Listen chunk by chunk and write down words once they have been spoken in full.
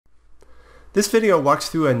This video walks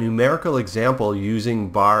through a numerical example using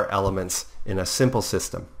bar elements in a simple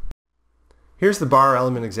system. Here's the bar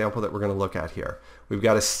element example that we're going to look at here. We've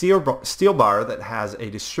got a steel bar that has a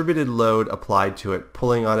distributed load applied to it,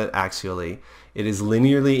 pulling on it axially. It is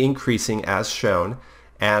linearly increasing as shown,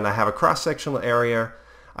 and I have a cross-sectional area.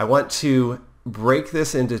 I want to break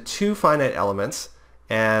this into two finite elements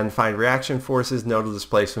and find reaction forces, nodal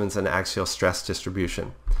displacements, and axial stress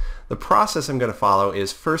distribution. The process I'm going to follow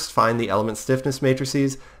is first find the element stiffness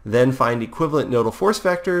matrices, then find equivalent nodal force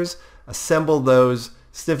vectors, assemble those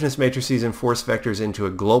stiffness matrices and force vectors into a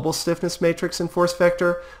global stiffness matrix and force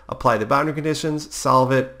vector, apply the boundary conditions,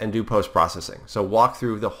 solve it, and do post-processing. So walk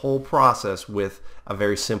through the whole process with a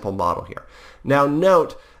very simple model here. Now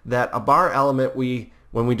note that a bar element,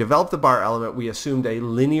 when we developed the bar element, we assumed a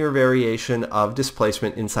linear variation of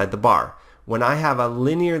displacement inside the bar. When I have a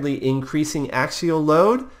linearly increasing axial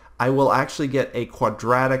load, I will actually get a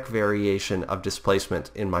quadratic variation of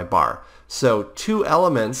displacement in my bar. So two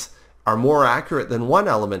elements are more accurate than one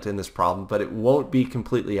element in this problem, but it won't be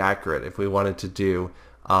completely accurate. If we wanted to do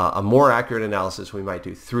a more accurate analysis, we might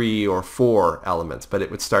do 3 or 4 elements, but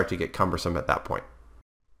it would start to get cumbersome at that point.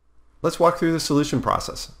 Let's walk through the solution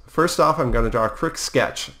process. First off, I'm going to draw a quick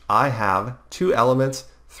sketch. I have 2 elements,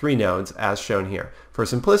 3 nodes, as shown here. For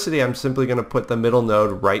simplicity, I'm simply going to put the middle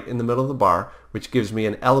node right in the middle of the bar, which gives me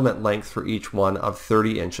an element length for each one of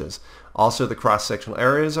 30 inches. Also, the cross-sectional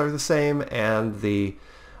areas are the same, and the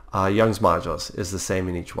Young's modulus is the same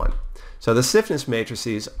in each one. So the stiffness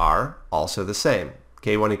matrices are also the same.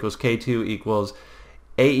 K1 equals K2 equals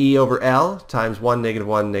AE over L times 1, negative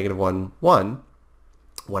 1, negative 1, 1.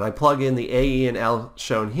 When I plug in the AE and L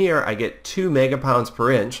shown here, I get 2 megapounds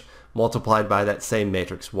per inch multiplied by that same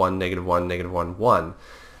matrix, 1, negative 1, negative 1, 1.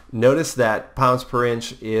 Notice that pounds per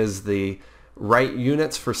inch is the right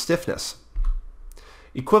units for stiffness.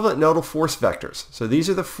 Equivalent nodal force vectors. So these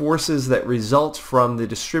are the forces that result from the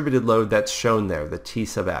distributed load that's shown there, the T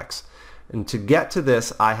sub x. And to get to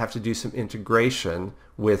this, I have to do some integration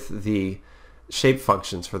with the shape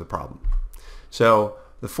functions for the problem. So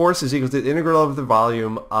the force is equal to the integral of the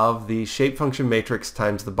volume of the shape function matrix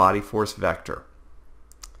times the body force vector.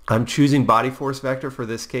 I'm choosing body force vector for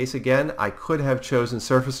this case again. I could have chosen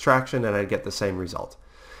surface traction and I'd get the same result.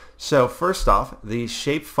 So first off, the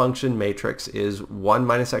shape function matrix is 1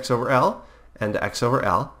 minus x over L and x over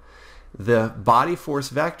L. The body force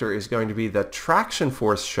vector is going to be the traction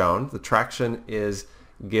force shown. The traction is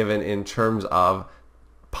given in terms of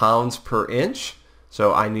pounds per inch.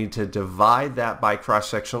 So I need to divide that by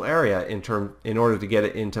cross-sectional area in order to get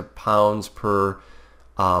it into pounds per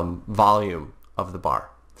volume of the bar.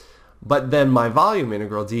 But then my volume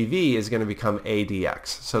integral dV is going to become a dx.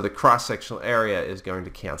 So the cross-sectional area is going to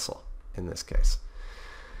cancel in this case.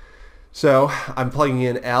 So I'm plugging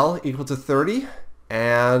in L equal to 30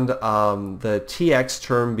 and the Tx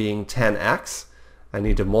term being 10x. I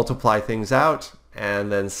need to multiply things out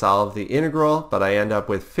and then solve the integral, but I end up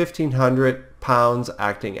with 1,500 pounds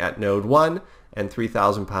acting at node 1 and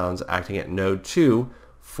 3,000 pounds acting at node 2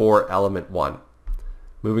 for element 1.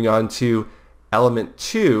 Moving on to element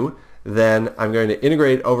 2, then I'm going to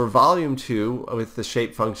integrate over volume 2 with the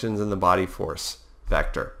shape functions and the body force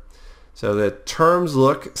vector. So the terms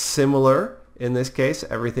look similar in this case.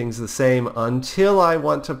 Everything's the same until I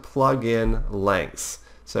want to plug in lengths.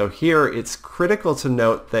 So here it's critical to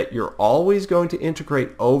note that you're always going to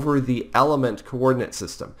integrate over the element coordinate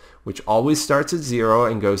system, which always starts at 0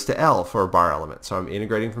 and goes to L for a bar element. So I'm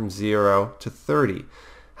integrating from 0 to 30.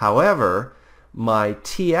 However, my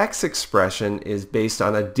Tx expression is based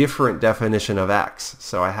on a different definition of x,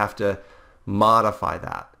 so I have to modify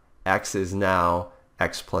that. X is now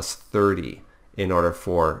x plus 30 in order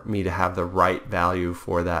for me to have the right value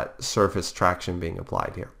for that surface traction being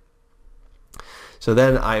applied here. So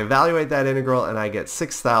then I evaluate that integral and I get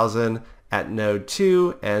 6,000 at node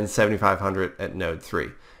 2 and 7,500 at node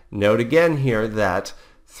 3. Note again here that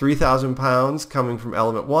 3,000 pounds coming from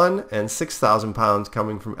element 1 and 6,000 pounds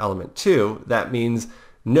coming from element 2. That means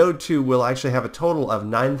node 2 will actually have a total of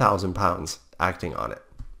 9,000 pounds acting on it.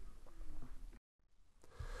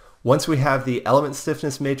 Once we have the element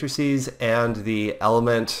stiffness matrices and the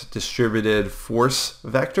element distributed force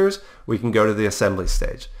vectors, we can go to the assembly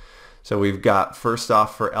stage. So we've got first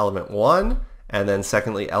off for element 1 and then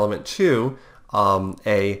secondly element 2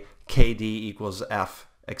 a KD equals F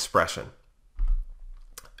expression.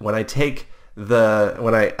 When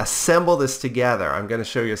I assemble this together, I'm going to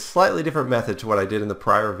show you a slightly different method to what I did in the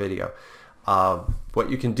prior video. What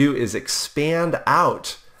you can do is expand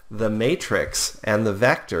out the matrix and the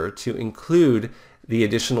vector to include the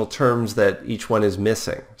additional terms that each one is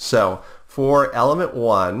missing. So for element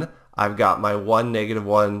 1, I've got my 1,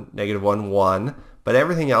 -1, -1, 1, but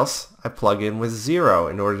everything else I plug in with 0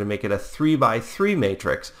 in order to make it a 3 by 3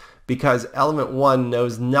 matrix, because element 1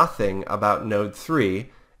 knows nothing about node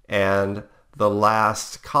 3, and the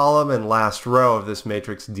last column and last row of this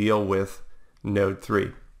matrix deal with node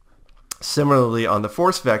 3. Similarly, on the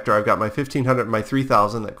force vector, I've got my 1500 and my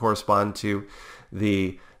 3000 that correspond to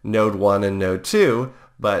the node 1 and node 2,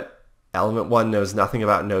 but element 1 knows nothing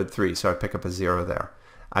about node 3, so I pick up a 0 there.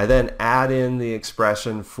 I then add in the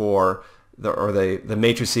expression for the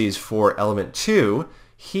matrices for element 2.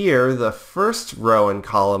 Here, the first row and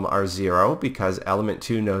column are 0 because element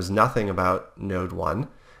 2 knows nothing about node 1,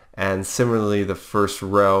 and similarly, the first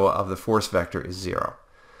row of the force vector is 0.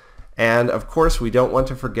 And of course, we don't want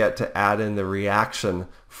to forget to add in the reaction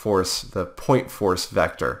force, the point force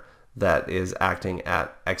vector that is acting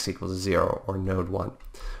at x equals 0 or node 1.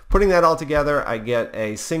 Putting that all together, I get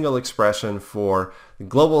a single expression for the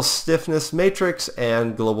global stiffness matrix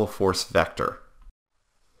and global force vector.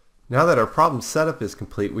 Now that our problem setup is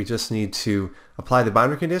complete, we just need to apply the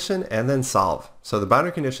boundary condition and then solve. So the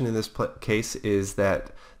boundary condition in this case is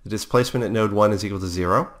that the displacement at node 1 is equal to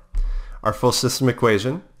 0. Our full system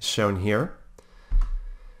equation is shown here.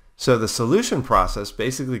 So the solution process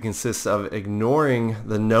basically consists of ignoring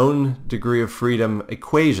the known degree of freedom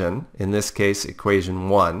equation, in this case equation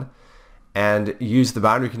 1, and use the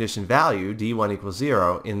boundary condition value, d1 equals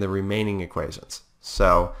 0, in the remaining equations.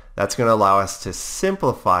 So that's going to allow us to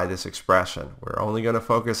simplify this expression. We're only going to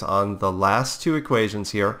focus on the last two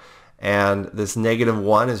equations here, and this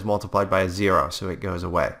 -1 is multiplied by a 0, so it goes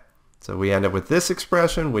away. So we end up with this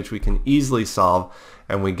expression, which we can easily solve,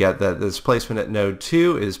 and we get that the displacement at node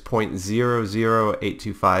 2 is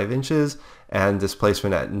 0.00825 inches, and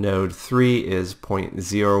displacement at node 3 is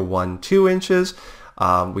 0.012 inches.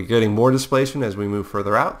 We're getting more displacement as we move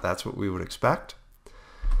further out. That's what we would expect.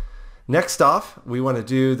 Next off, we want to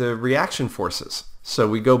do the reaction forces. So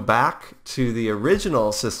we go back to the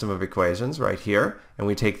original system of equations right here, and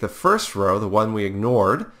we take the first row, the one we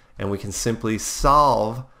ignored, and we can simply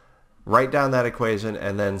write down that equation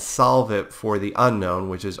and then solve it for the unknown,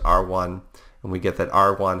 which is R1, and we get that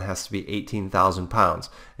R1 has to be 18,000 pounds.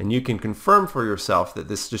 And you can confirm for yourself that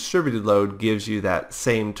this distributed load gives you that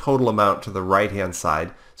same total amount to the right-hand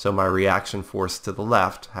side, so my reaction force to the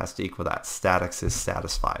left has to equal that. Statics is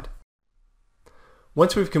satisfied.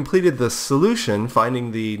 Once we've completed the solution,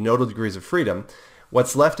 finding the nodal degrees of freedom,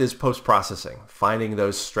 what's left is post-processing, finding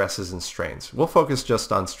those stresses and strains. We'll focus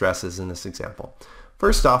just on stresses in this example.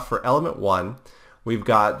 First off, for element 1, we've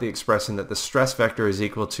got the expression that the stress vector is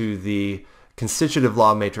equal to the constitutive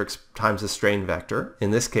law matrix times the strain vector. In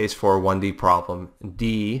this case, for a 1D problem,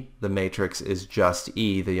 D, the matrix, is just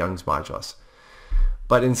E, the Young's modulus.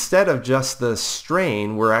 But instead of just the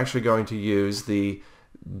strain, we're actually going to use the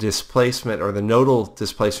displacement or the nodal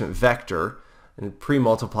displacement vector and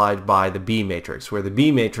pre-multiplied by the B matrix, where the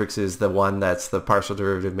B matrix is the one that's the partial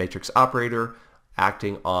derivative matrix operator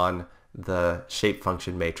acting on the shape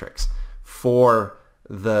function matrix. For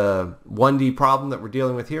the 1D problem that we're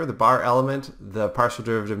dealing with here, the bar element, the partial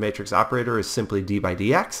derivative matrix operator is simply d by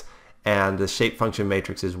dx, and the shape function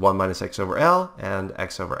matrix is 1 minus x over L and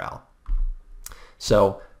x over L.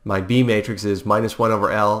 So my B matrix is minus 1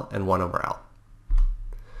 over L and 1 over L.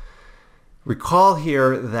 Recall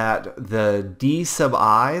here that the d sub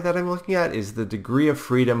I that I'm looking at is the degree of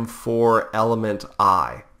freedom for element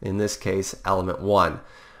I, in this case element 1.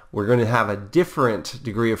 We're going to have a different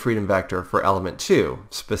degree of freedom vector for element 2.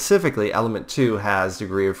 Specifically, element 2 has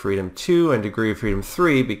degree of freedom 2 and degree of freedom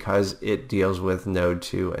 3 because it deals with node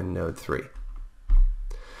 2 and node 3.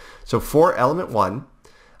 So for element 1,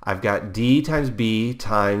 I've got d times b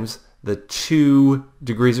times the 2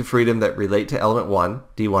 degrees of freedom that relate to element 1,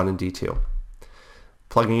 d1 and d2.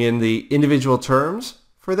 Plugging in the individual terms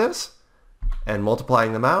for this and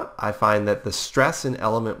multiplying them out, I find that the stress in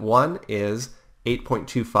element 1 is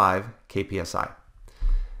 8.25 kpsi.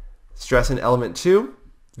 Stress in element 2,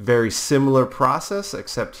 very similar process,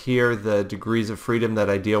 except here the degrees of freedom that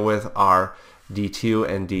I deal with are d2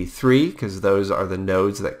 and d3, because those are the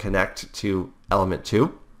nodes that connect to element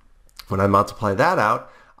 2. When I multiply that out,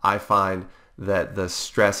 I find that the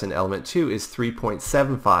stress in element 2 is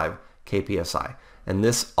 3.75 kpsi. And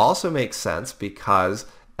this also makes sense because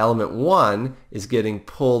element 1 is getting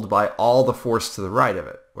pulled by all the force to the right of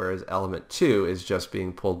it, whereas element 2 is just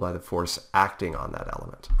being pulled by the force acting on that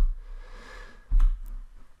element.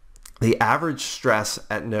 The average stress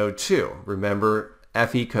at node 2, remember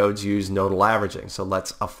FE codes use nodal averaging, so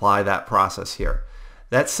let's apply that process here.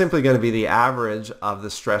 That's simply going to be the average of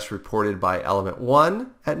the stress reported by element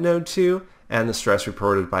 1 at node 2 and the stress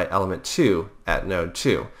reported by element 2 at node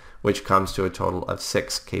 2. which comes to a total of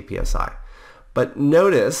 6 kpsi. But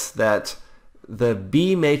notice that the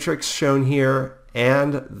B matrix shown here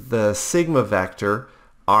and the sigma vector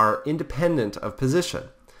are independent of position.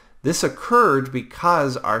 This occurred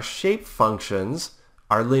because our shape functions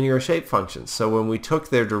are linear shape functions. So when we took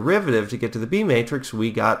their derivative to get to the B matrix,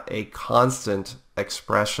 we got a constant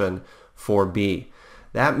expression for B.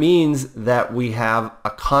 That means that we have a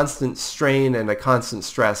constant strain and a constant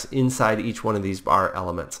stress inside each one of these bar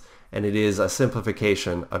elements, and it is a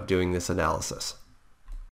simplification of doing this analysis.